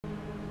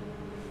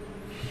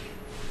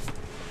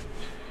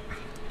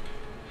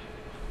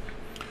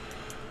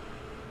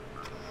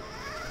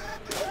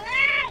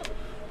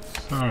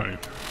So,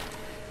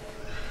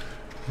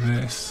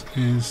 this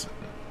is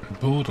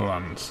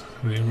Borderlands,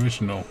 the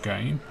original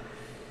game,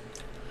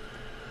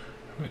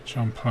 which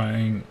I'm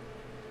playing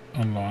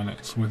on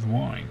Linux with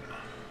wine,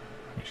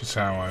 which is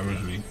how I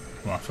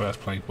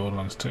first played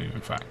Borderlands 2, in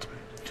fact.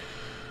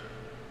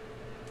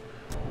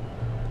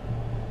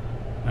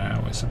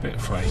 Now, it's a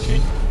bit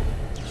flaky,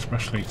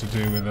 especially to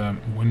do with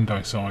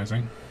window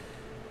sizing.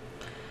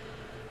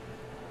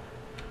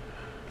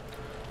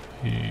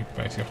 You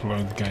basically have to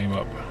load the game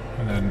up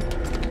and then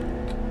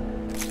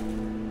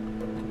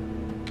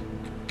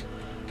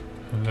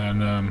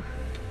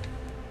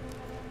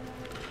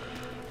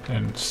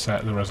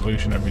set the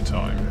resolution every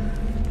time.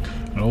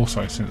 And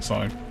also, since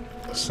I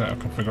set a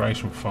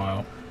configuration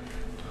file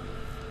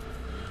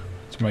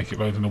to make it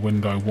load in the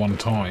window one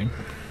time,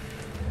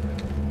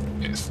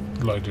 it's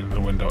loaded in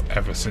the window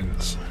ever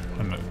since,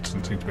 and it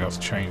doesn't seem to be able to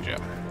change it.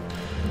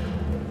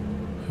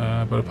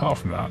 But apart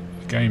from that,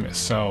 the game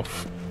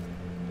itself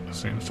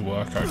seems to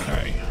work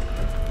okay.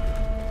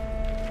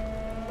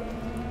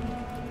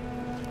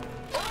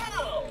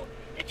 Oh!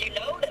 Did you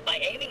know that by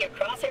aiming your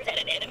crosshairs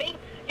at an enemy,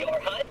 your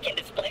HUD can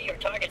display your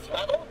target's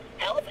level,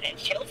 health, and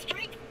shield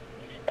strength?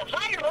 The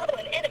higher level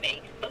an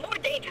enemy, the more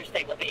dangerous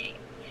they will be.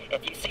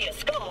 If you see a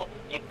skull,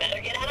 you'd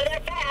better get out of there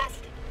fast.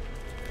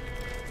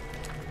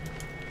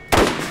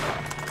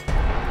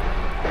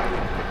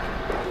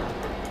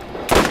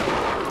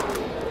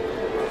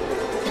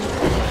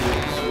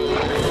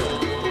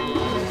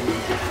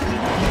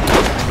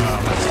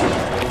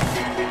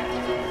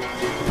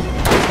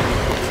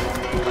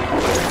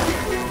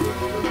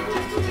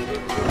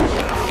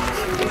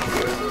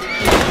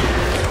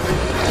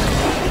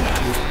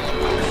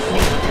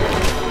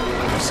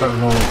 Set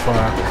them all on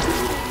fire.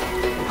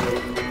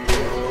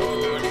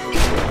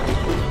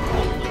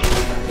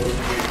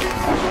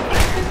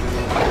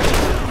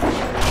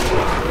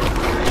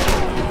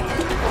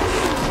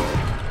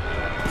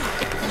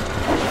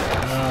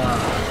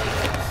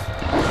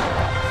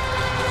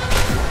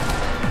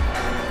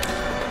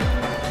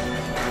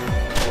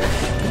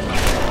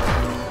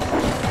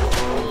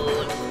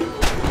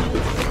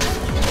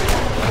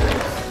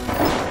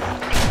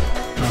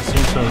 That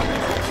seems to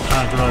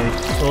aggro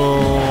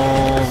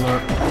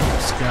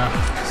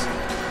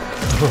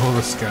all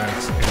the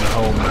scouts in the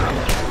whole map.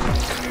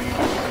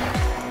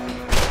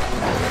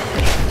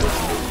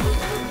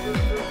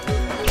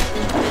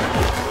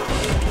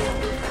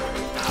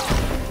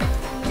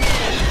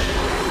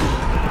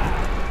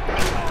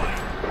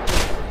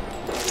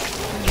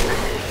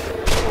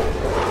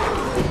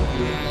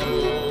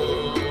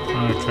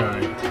 Okay,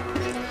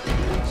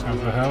 time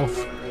for health.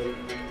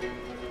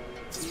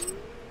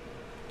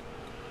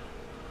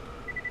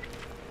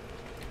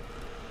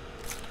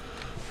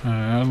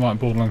 Unlike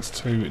Borderlands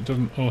 2, it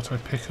doesn't auto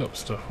pick up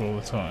stuff all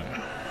the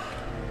time.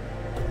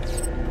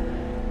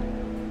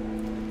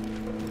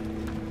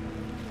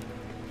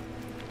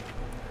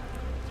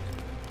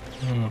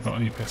 Oh, I've got a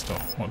new pistol.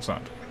 What's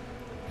that?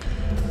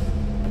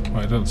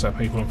 Well, it doesn't set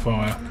people on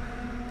fire,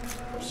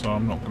 so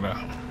I'm not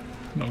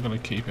gonna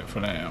keep it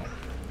for now.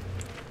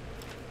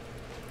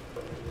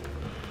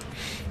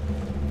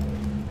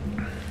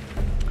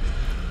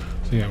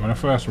 So yeah, when I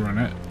first ran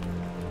it,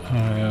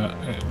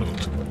 it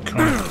looked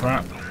kind of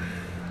crap.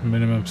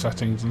 Minimum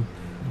settings and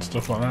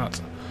stuff like that.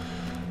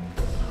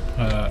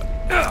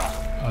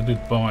 I did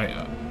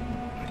buy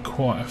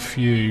quite a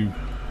few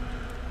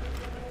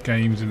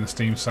games in the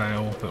Steam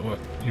sale that were,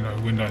 you know,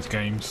 Windows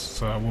games,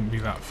 so I wouldn't be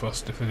that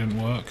fussed if they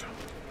didn't work,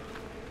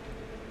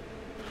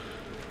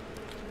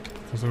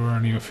 because they were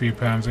only a few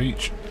pounds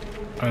each,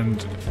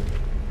 and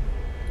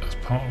as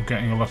part of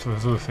getting a lot of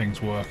those other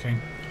things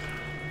working,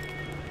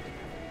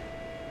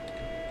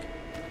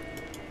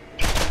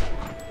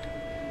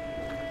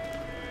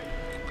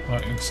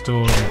 like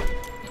installing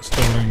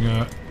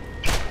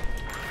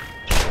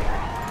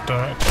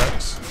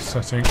DirectX,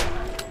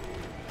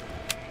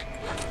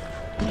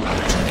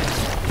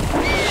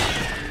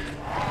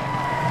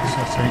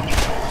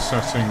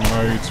 setting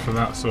modes for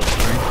that sort of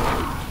thing.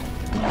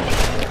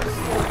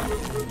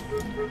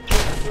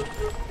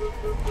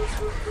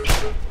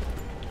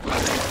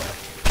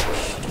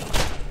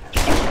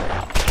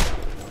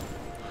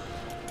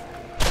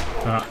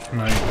 That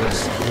made this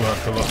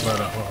work a lot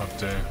better. What I'd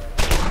do.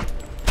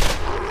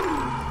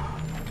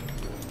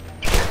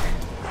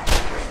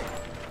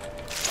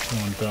 Come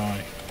on,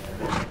 die.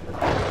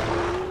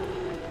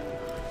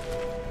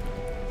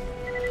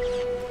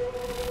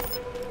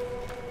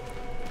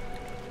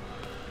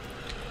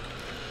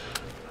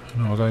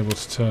 And I was able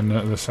to turn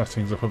the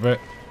settings up a bit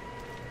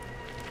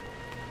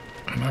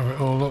and have it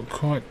all look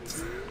quite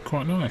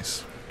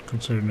nice,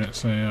 considering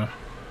it's a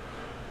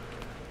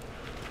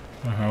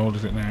how old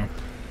is it now?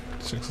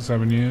 6 or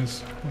 7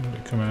 years? When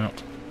did it come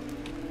out?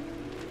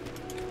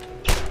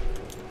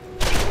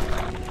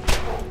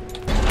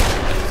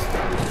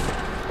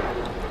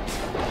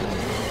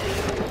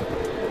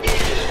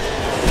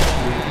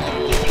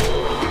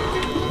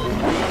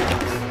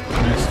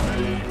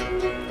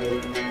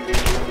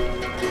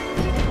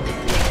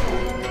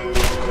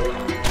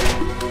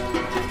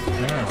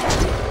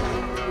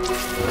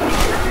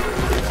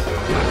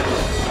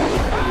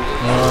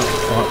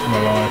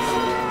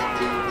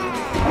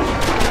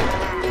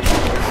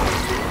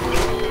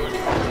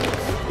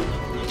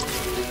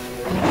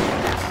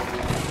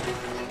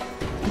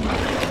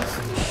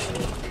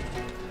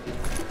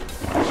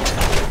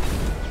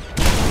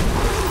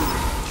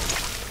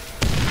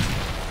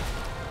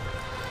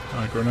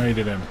 I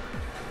grenaded him.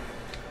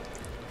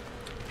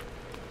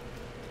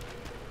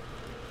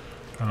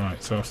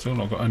 Alright, so I've still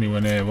not got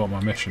anywhere near what my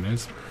mission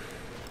is.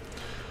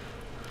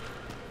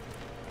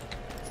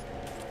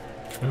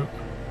 Oh.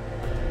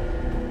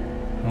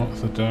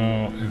 What's the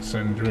dial?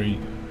 Incendiary.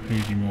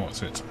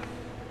 What's it? So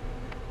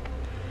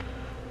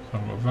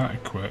I've got that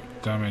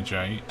equipped. Damage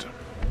 8.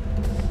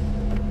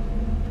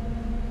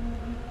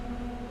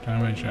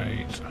 Damage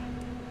 8.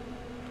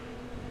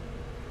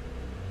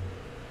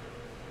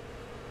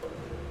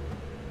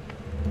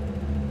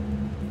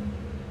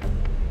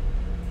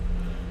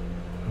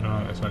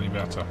 No, that's any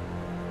better.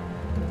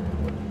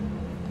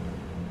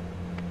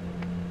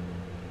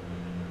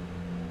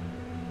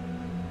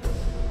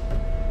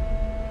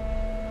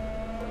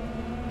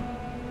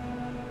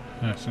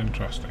 That's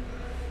interesting.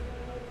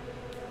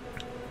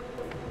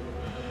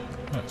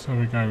 So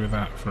we go with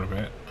that for a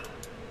bit.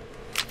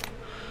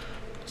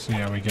 See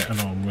how we're getting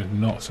on with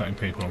not setting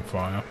people on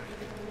fire.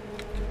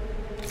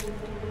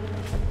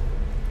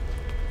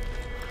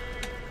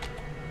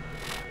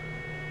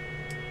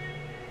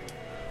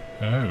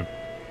 Oh.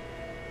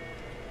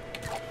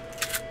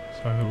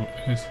 So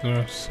is there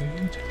a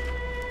seed?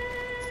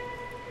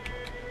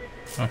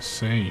 I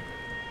see.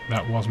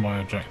 That was my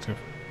objective.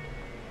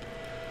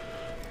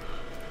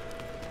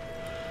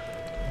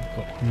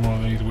 Got more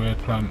of these weird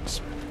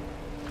plants.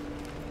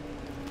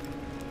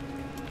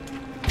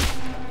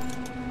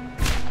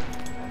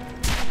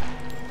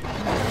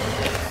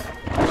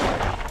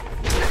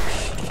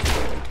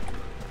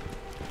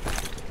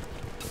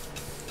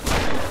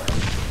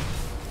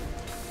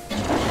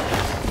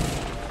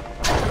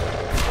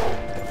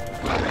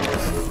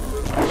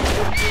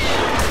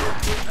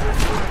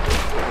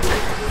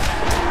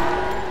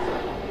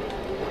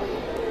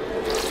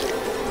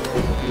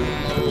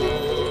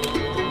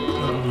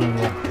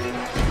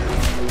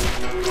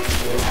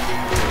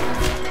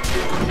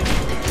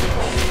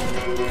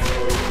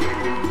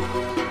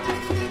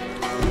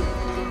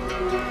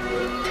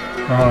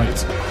 Right.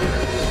 So,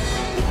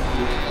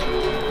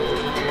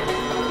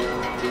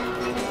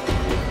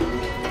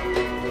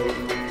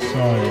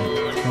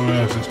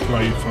 where's this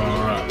blade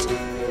flower at?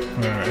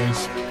 There it is.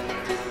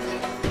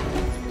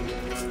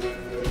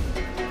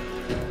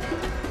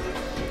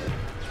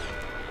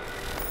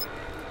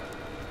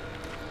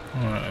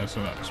 Alright, there's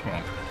the next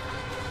one.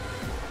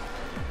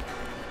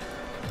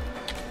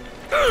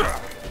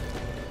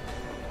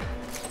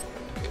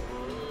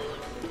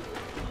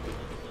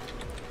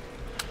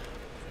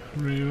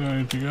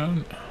 Reload the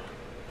gun.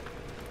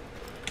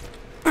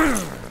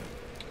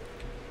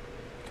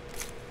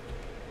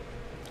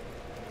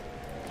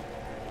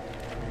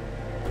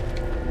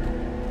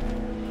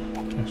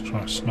 Let's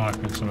try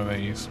sniping some of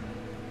these.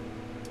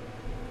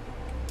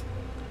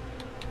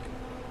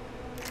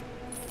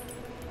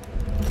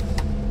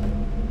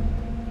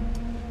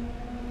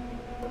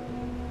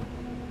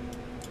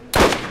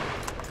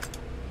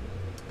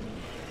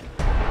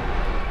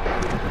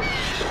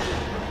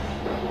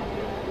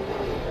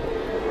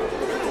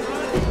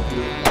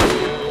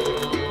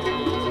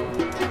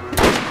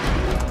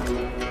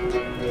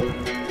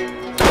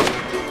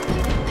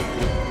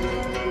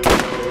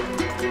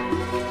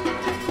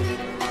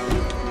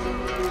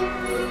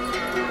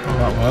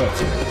 That worked.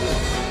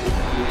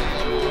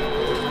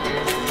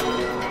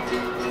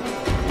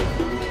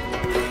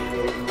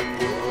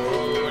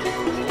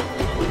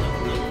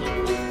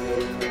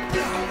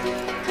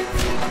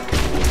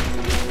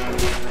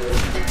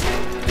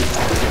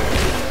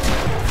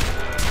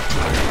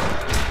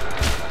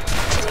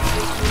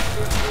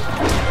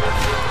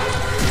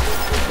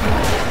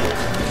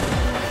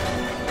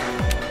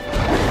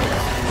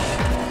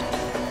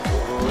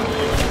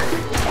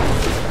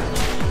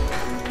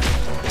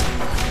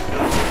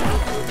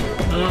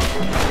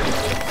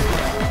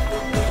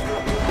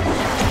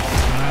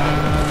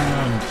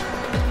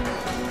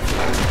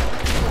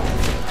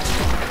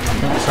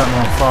 Setting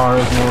on fire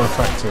is more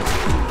effective.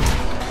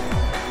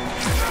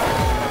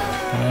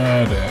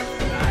 Oh dear.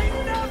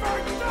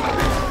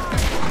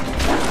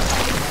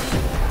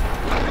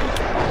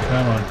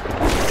 Come on.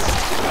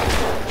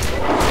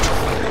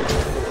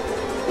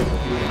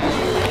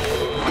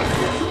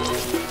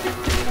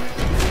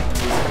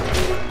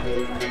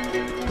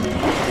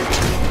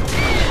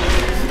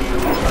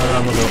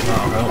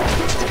 That'll help.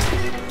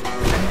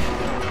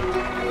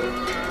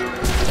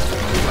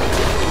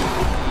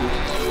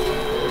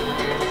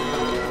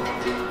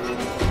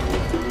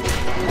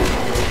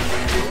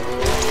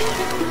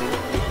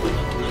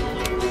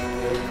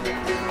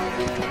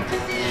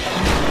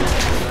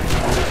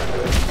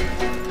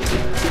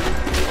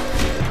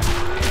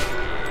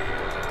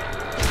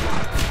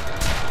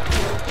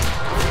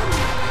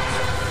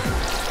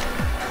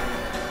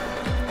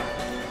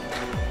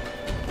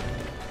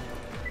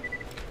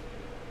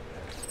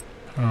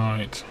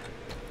 Right.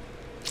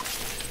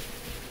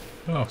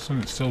 Oh,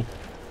 something's still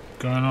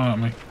going on at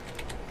me.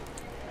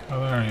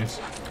 Oh, there he is.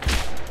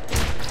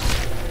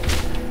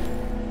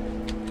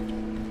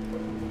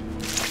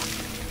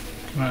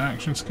 Can I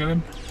action skill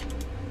him?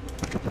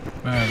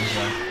 There we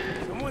go.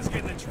 Someone's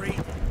getting a treat.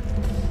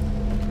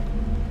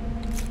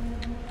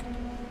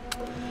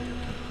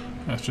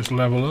 Let's just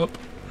level up.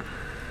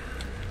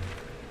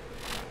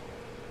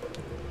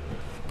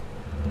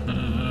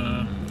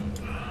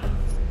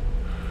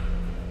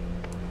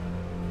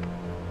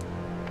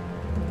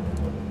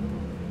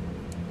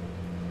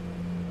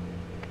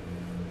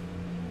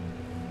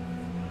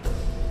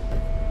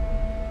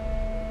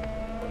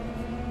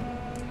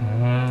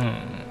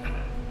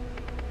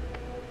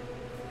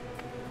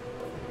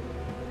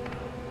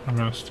 I'm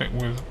going to stick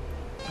with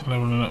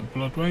leveling up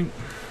blood weight.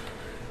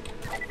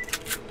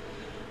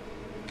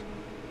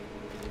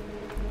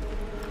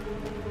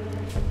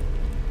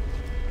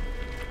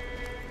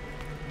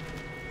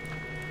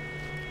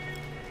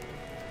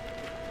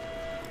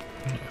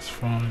 Let's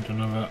find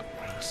another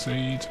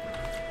seed.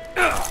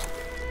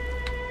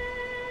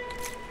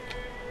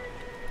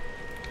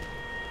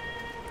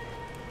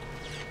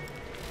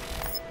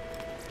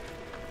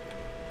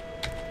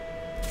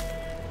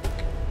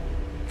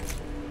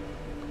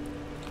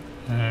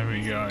 There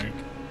we go.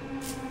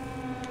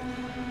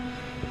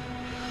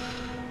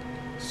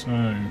 So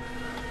I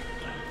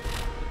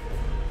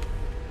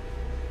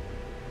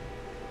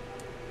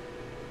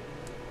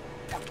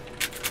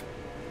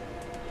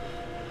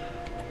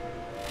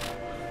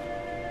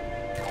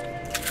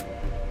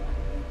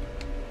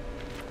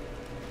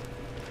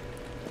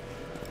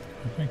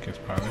think it's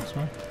about this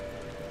way.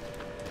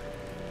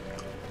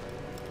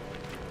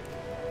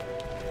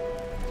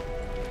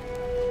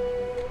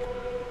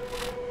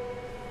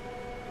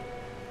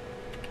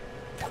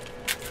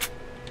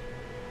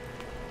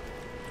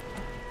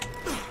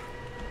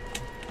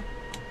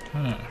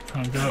 I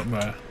can't get up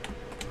there.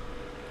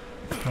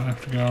 I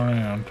have to go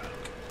around.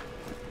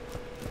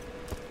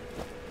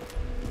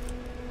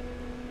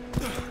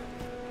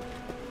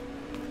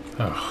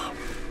 Oh,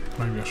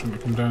 maybe I shouldn't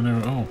have come down there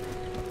at all.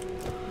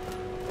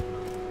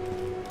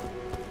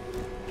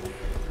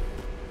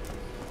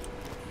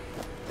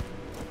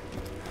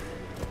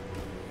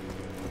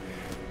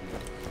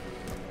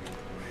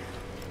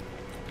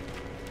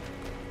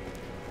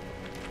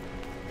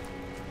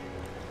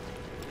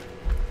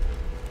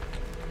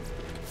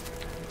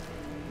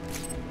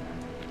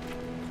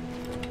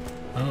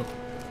 Oh.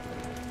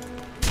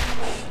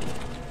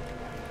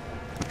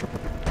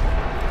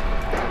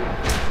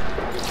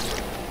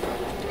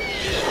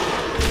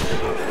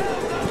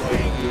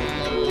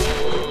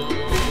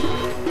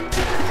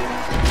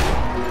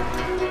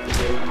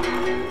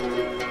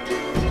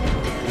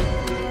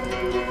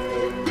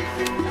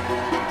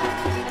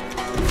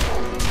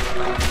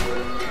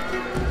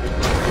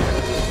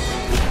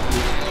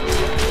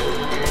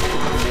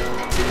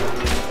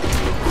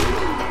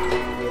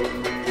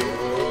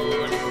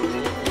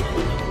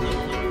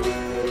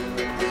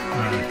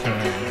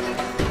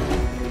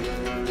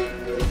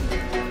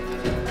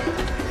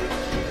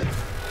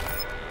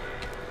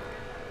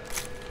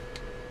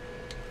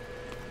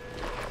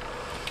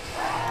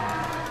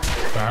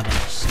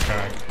 Fabulous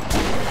skag.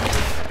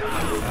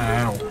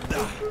 Ow.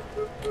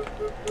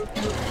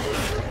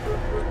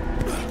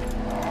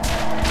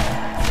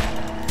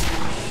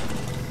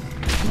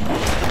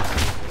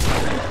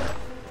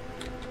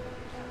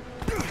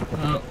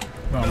 Oh,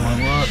 that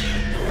won't work.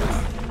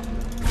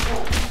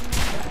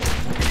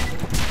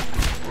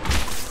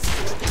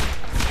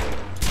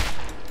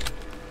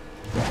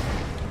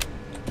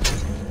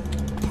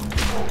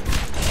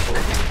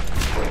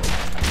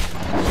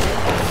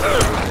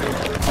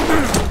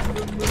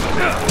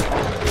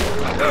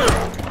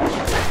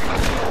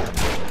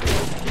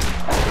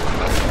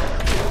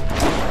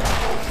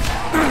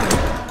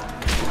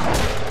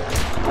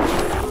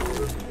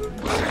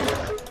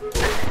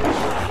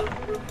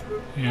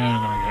 Yeah,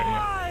 I'm gonna get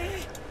you.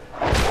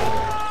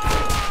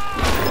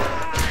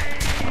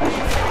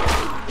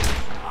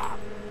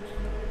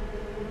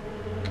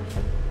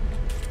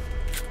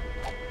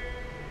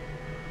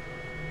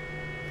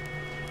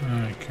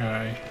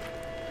 Okay.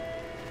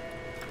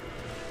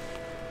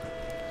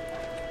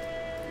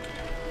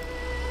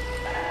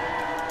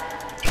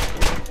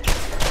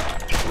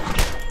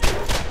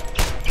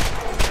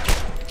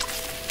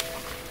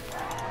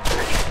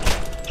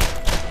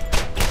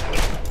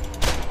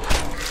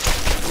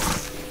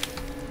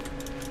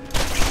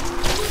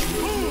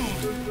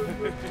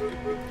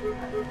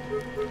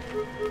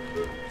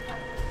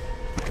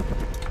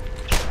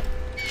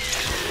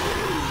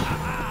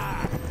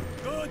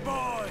 Good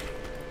boy.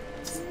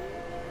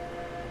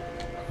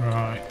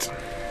 Right.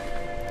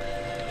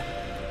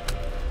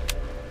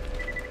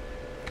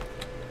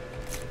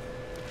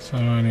 So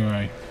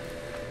anyway.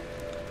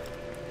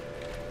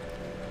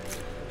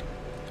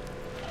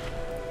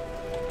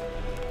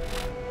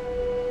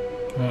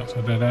 That's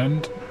a dead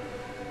end.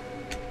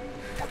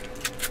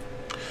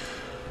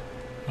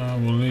 I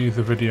will leave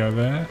the video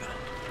there.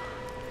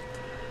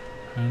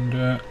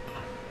 And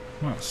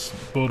that's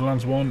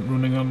Borderlands 1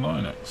 running on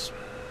Linux.